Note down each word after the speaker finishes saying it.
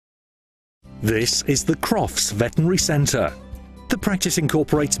This is the Crofts Veterinary Centre. The practice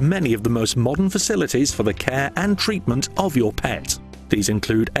incorporates many of the most modern facilities for the care and treatment of your pet. These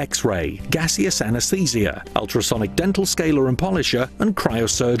include X-ray, gaseous anaesthesia, ultrasonic dental scaler and polisher, and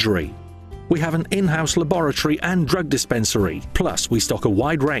cryosurgery. We have an in-house laboratory and drug dispensary, plus we stock a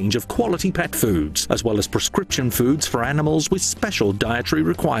wide range of quality pet foods, as well as prescription foods for animals with special dietary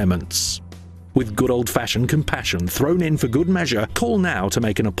requirements. With good old-fashioned compassion thrown in for good measure, call now to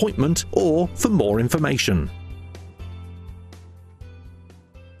make an appointment or for more information.